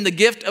been given the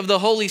gift of the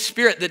Holy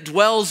Spirit that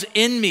dwells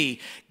in me.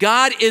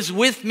 God is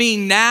with me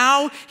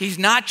now. He's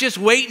not just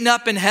waiting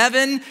up in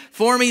heaven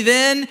for me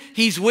then.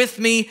 He's with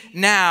me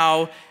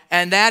now.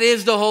 And that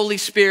is the Holy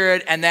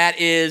Spirit, and that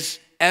is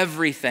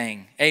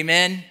everything.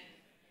 Amen?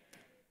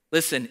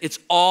 Listen, it's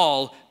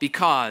all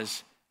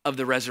because of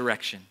the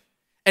resurrection.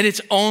 And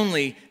it's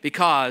only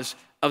because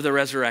of the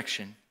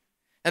resurrection.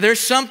 Now, there's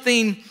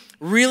something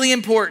really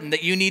important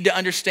that you need to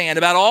understand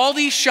about all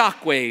these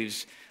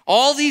shockwaves,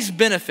 all these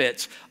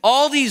benefits,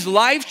 all these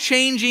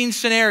life-changing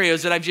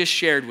scenarios that I've just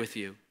shared with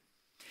you.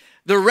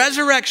 The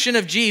resurrection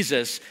of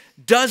Jesus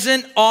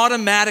doesn't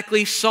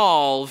automatically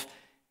solve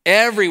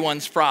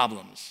everyone's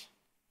problems.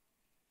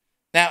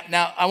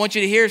 Now, I want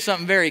you to hear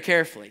something very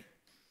carefully.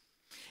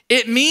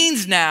 It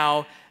means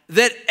now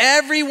that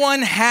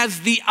everyone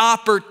has the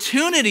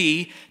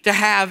opportunity to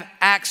have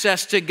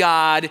access to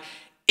God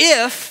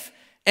if,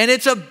 and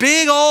it's a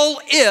big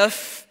old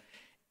if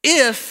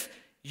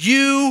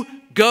you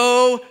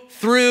go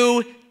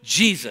through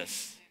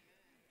Jesus.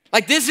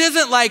 Like, this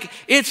isn't like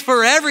it's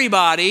for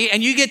everybody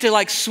and you get to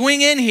like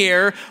swing in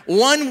here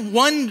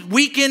one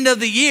weekend of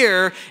the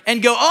year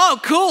and go, oh,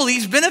 cool,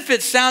 these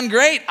benefits sound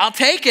great, I'll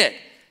take it.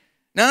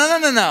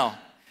 No.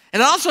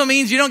 And it also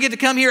means you don't get to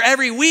come here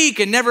every week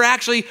and never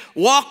actually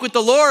walk with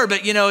the Lord,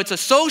 but it's a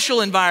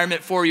social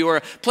environment for you or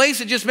a place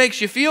that just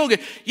makes you feel good.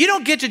 You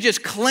don't get to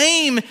just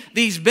claim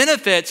these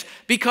benefits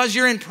because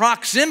you're in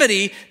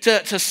proximity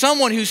to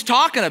someone who's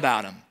talking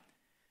about them.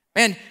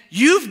 Man,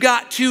 you've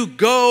got to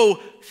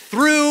go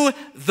through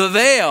the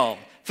veil,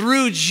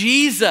 through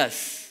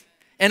Jesus,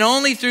 and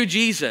only through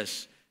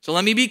Jesus. So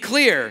let me be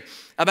clear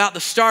about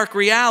the stark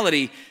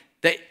reality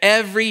that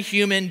every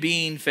human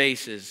being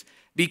faces.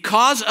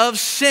 Because of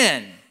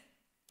sin,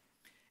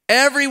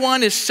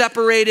 everyone is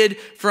separated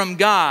from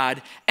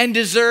God and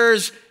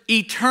deserves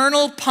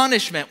eternal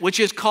punishment, which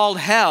is called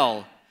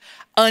hell,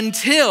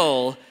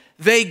 until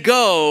they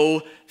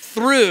go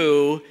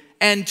through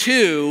and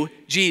to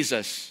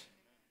Jesus.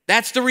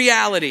 That's the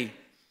reality.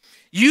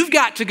 You've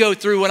got to go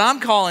through what I'm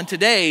calling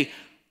today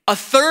a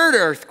third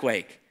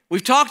earthquake.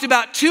 We've talked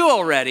about two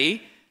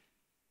already,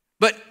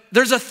 but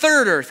there's a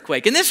third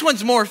earthquake. And this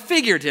one's more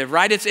figurative,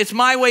 right? It's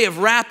my way of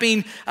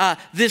wrapping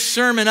this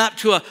sermon up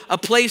to a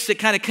place that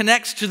kind of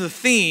connects to the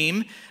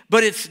theme,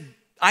 but it's,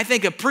 I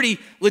think, a pretty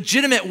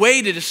legitimate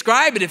way to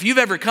describe it if you've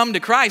ever come to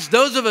Christ.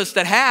 Those of us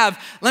that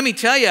have, let me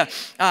tell you,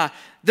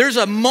 there's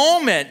a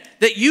moment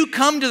that you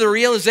come to the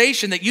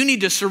realization that you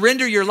need to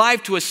surrender your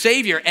life to a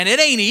Savior, and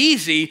it ain't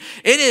easy.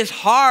 It is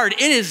hard.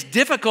 It is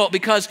difficult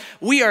because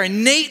we are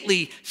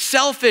innately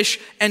selfish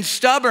and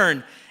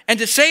stubborn. And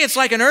to say it's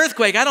like an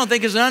earthquake, I don't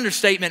think is an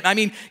understatement. I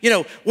mean,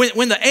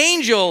 when the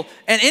angel,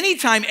 and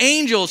anytime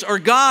angels or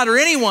God or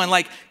anyone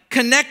like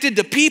connected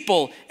to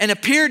people and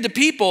appeared to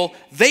people,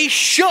 they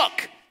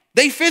shook.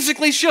 They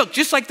physically shook,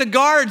 just like the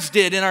guards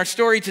did in our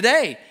story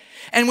today.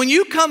 And when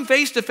you come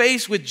face to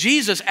face with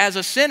Jesus as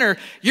a sinner,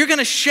 you're going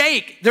to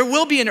shake. There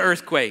will be an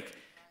earthquake.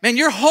 Man,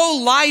 your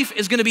whole life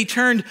is going to be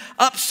turned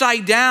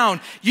upside down.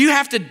 You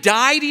have to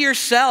die to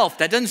yourself.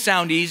 That doesn't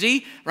sound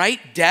easy, right?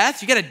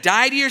 Death, you got to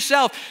die to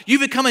yourself. You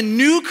become a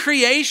new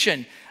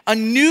creation, a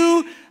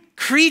new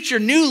creature,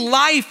 new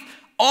life.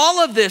 All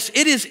of this,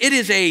 it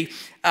is a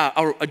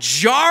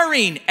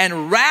jarring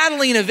and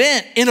rattling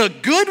event in a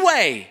good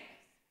way,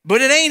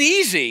 but it ain't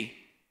easy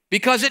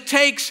because it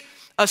takes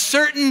a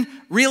certain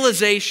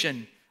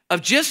realization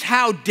of just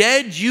how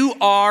dead you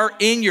are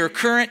in your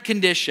current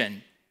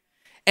condition.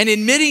 And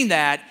admitting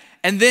that,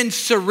 and then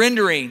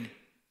surrendering.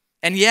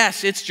 And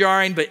yes, it's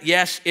jarring, but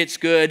yes, it's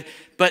good.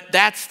 But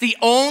that's the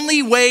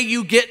only way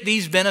you get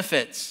these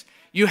benefits.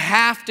 You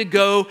have to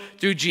go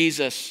through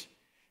Jesus.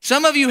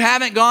 Some of you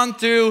haven't gone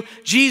through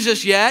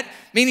Jesus yet,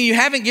 meaning you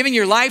haven't given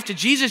your life to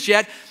Jesus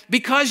yet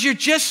because you're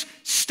just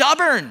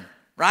stubborn,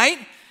 right?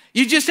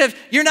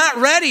 You're not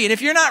ready. And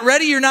if you're not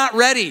ready, you're not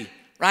ready,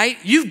 right?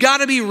 You've got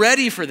to be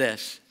ready for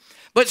this.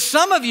 But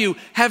some of you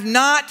have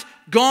not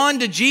gone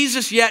to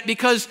Jesus yet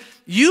because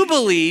you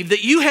believe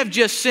that you have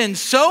just sinned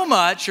so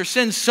much or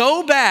sinned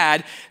so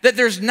bad that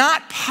there's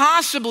not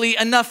possibly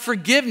enough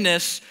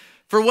forgiveness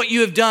for what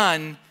you have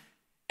done,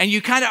 and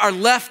you kind of are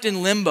left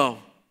in limbo.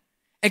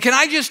 And can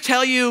I just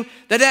tell you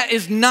that that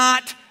is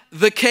not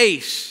the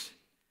case,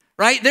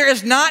 right? There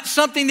is not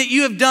something that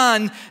you have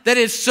done that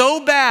is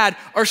so bad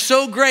or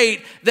so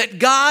great that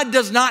God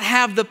does not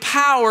have the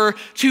power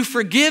to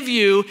forgive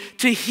you,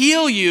 to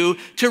heal you,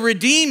 to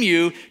redeem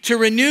you, to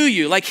renew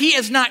you. Like he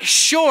is not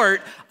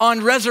short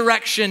on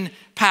resurrection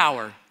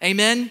power.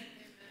 Amen?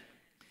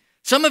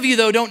 Some of you,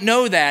 though, don't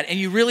know that, and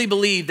you really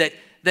believe that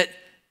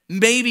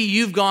maybe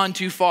you've gone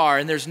too far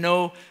and there's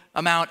no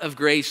amount of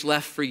grace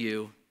left for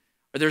you,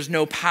 or there's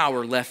no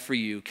power left for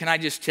you. Can I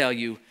just tell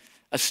you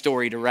a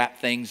story to wrap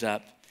things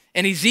up?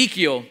 In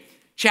Ezekiel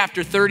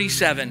chapter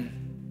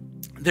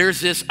 37, there's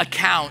this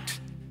account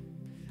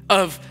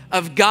of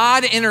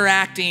God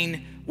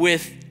interacting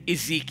with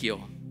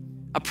Ezekiel,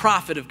 a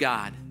prophet of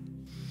God.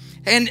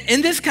 And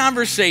in this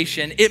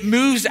conversation, it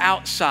moves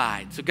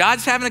outside. So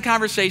God's having a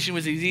conversation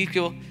with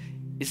Ezekiel.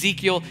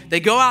 They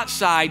go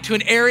outside to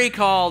an area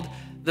called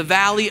the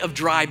Valley of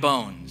Dry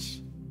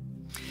Bones.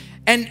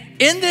 And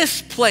in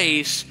this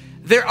place,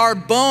 there are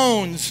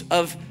bones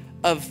of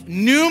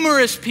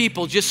numerous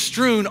people just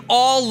strewn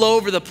all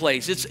over the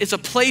place. It's a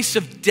place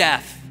of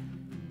death.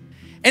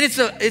 And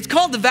it's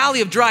called the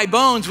Valley of Dry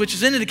Bones, which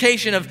is an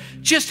indication of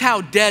just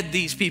how dead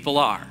these people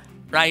are,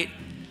 right?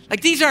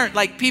 Like these aren't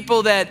like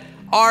people that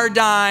are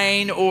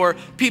dying or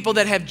people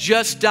that have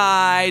just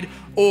died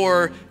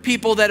or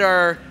people that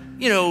are,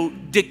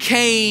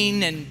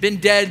 decaying and been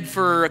dead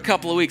for a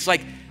couple of weeks.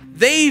 Like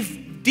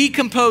they've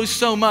decomposed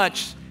so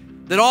much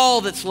that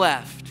all that's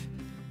left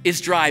is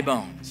dry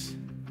bones.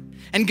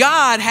 And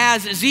God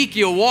has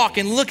Ezekiel walk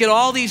and look at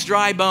all these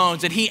dry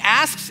bones, and he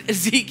asks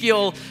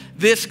Ezekiel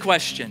this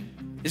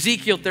question,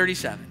 Ezekiel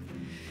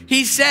 37.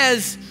 He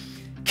says,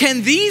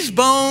 can these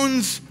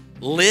bones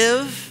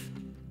live?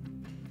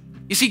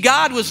 You see,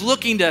 God was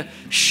looking to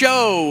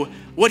show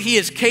what he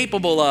is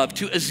capable of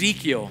to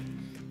Ezekiel.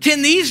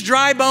 Can these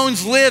dry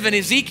bones live? And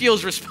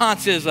Ezekiel's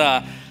response is,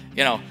 I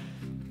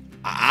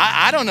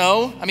don't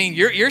know. I mean,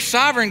 you're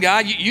sovereign,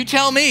 God. You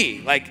tell me.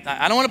 Like,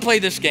 I don't want to play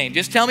this game.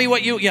 Just tell me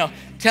what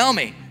tell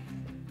me.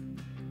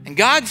 And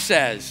God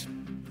says,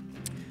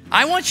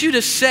 I want you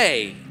to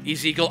say,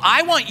 Ezekiel,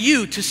 I want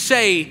you to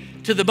say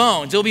to the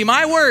bones. It'll be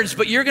my words,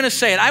 but you're going to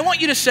say it. I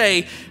want you to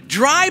say,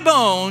 dry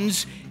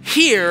bones,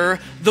 hear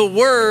the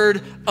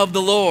word of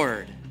the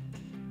Lord.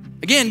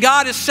 Again,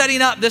 God is setting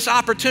up this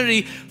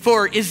opportunity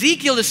for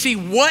Ezekiel to see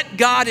what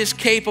God is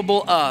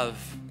capable of.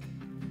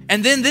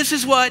 And then this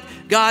is what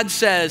God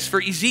says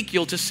for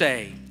Ezekiel to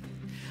say.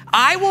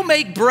 I will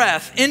make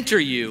breath enter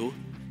you,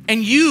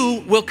 and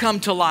you will come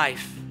to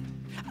life.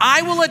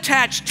 I will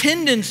attach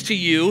tendons to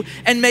you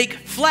and make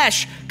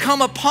flesh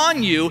come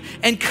upon you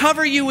and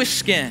cover you with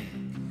skin.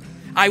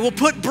 I will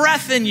put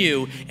breath in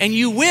you, and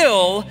you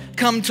will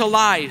come to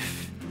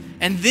life.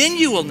 And then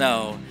you will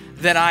know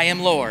that I am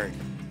Lord.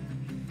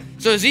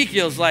 So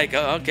Ezekiel's like,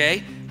 oh,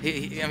 okay.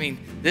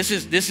 This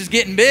is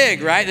getting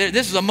big, right?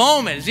 This is a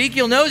moment.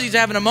 Ezekiel knows he's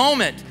having a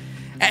moment.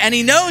 And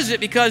he knows it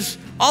because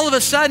all of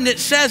a sudden it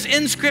says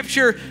in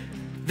Scripture,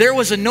 there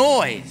was a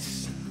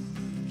noise.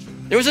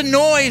 There was a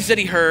noise that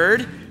he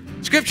heard.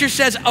 Scripture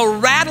says a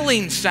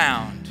rattling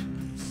sound.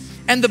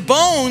 And the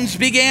bones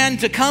began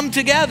to come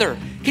together.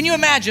 Can you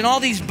imagine all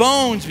these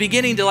bones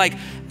beginning to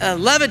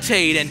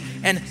levitate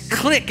and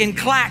click and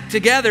clack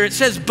together? It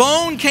says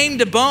bone came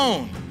to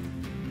bone.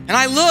 And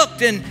I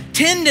looked, and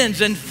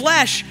tendons and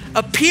flesh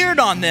appeared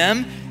on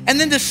them, and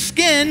then the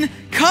skin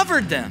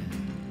covered them.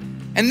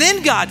 And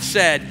then God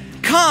said,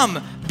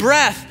 come,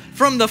 breath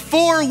from the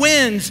four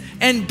winds,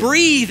 and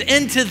breathe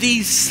into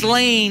these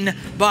slain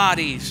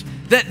bodies,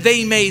 that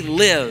they may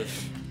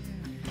live.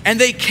 And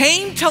they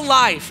came to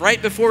life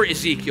right before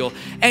Ezekiel,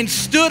 and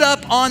stood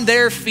up on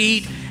their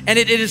feet, and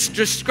it is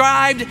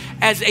described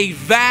as a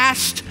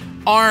vast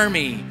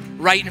army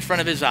right in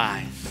front of his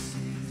eyes,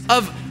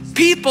 of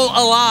people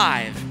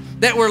alive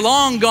that were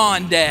long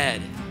gone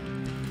dead.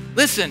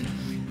 Listen,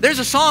 there's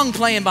a song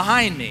playing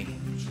behind me,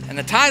 and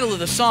the title of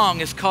the song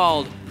is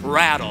called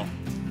Rattle.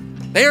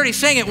 They already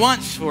sang it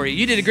once for you.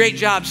 You did a great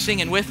job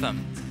singing with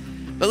them.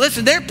 But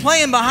listen, they're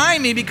playing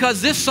behind me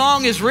because this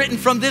song is written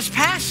from this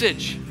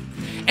passage.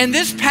 And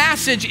this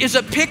passage is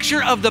a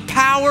picture of the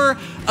power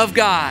of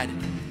God,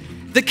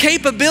 the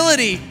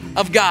capability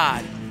of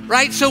God,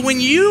 right? So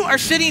when you are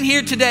sitting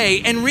here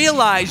today and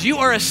realize you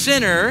are a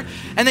sinner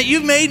and that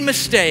you've made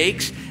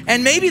mistakes,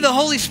 and maybe the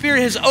Holy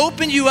Spirit has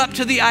opened you up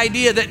to the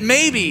idea that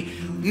maybe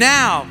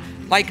now,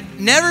 like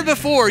never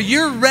before,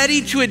 you're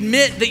ready to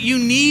admit that you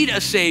need a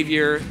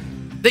Savior,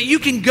 that you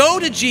can go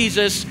to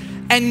Jesus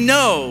and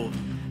know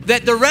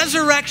that the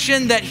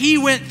resurrection that he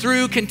went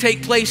through can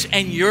take place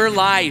in your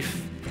life.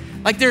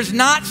 Like there's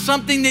not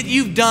something that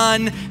you've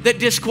done that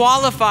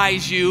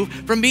disqualifies you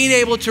from being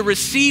able to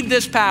receive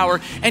this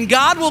power. And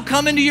God will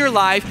come into your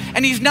life,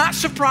 and he's not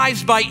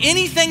surprised by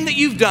anything that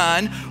you've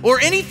done or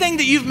anything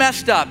that you've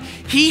messed up.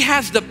 He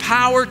has the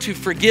power to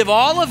forgive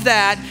all of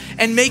that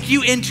and make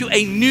you into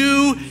a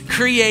new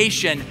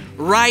creation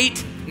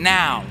right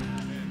now.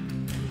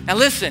 Now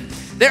listen,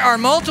 There are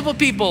multiple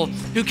people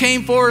who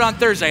came forward on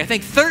Thursday. I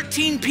think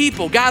 13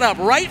 people got up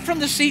right from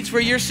the seats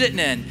where you're sitting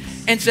in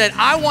and said,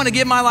 I want to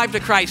give my life to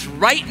Christ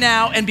right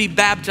now and be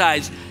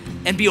baptized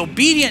and be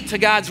obedient to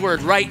God's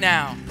word right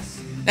now.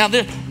 Now,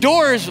 the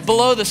doors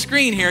below the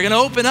screen here are going to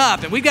open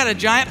up, and we've got a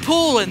giant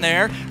pool in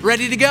there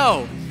ready to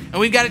go. And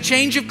we've got a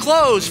change of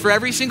clothes for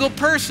every single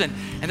person.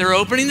 And they're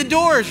opening the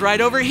doors right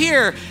over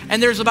here.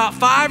 And there's about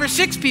 5 or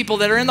 6 people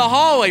that are in the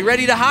hallway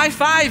ready to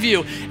high-five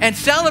you and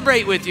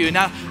celebrate with you.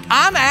 Now,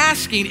 I'm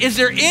asking, is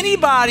there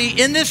anybody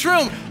in this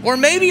room or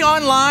maybe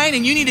online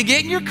and you need to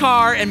get in your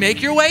car and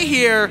make your way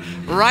here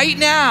right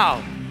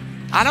now?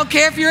 I don't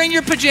care if you're in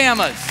your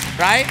pajamas,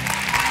 right?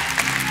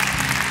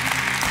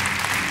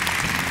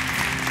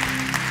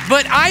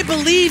 But I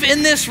believe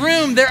in this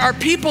room there are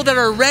people that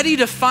are ready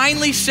to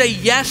finally say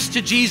yes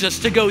to Jesus,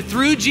 to go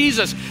through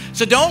Jesus.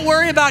 So don't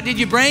worry about, did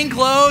you bring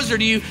clothes or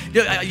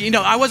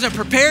I wasn't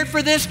prepared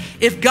for this.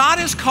 If God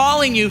is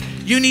calling you,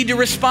 you need to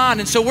respond.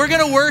 And so we're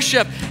going to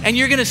worship, and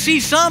you're going to see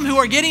some who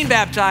are getting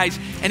baptized.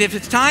 And if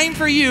it's time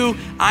for you,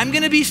 I'm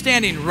going to be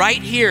standing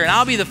right here, and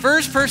I'll be the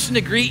first person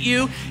to greet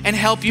you and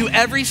help you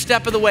every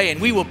step of the way.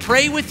 And we will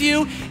pray with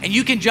you, and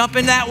you can jump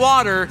in that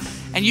water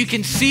and you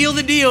can seal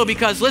the deal,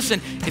 because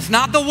listen, it's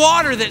not the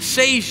water that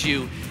saves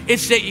you.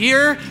 It's that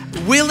you're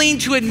willing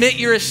to admit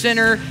you're a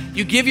sinner.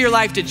 You give your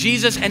life to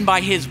Jesus, and by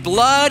his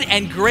blood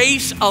and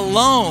grace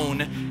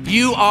alone,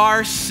 you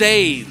are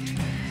saved.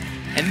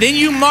 And then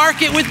you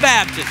mark it with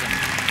baptism,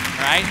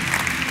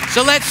 right?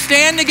 So let's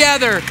stand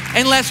together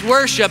and let's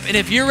worship. And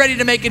if you're ready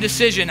to make a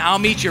decision, I'll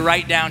meet you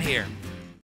right down here.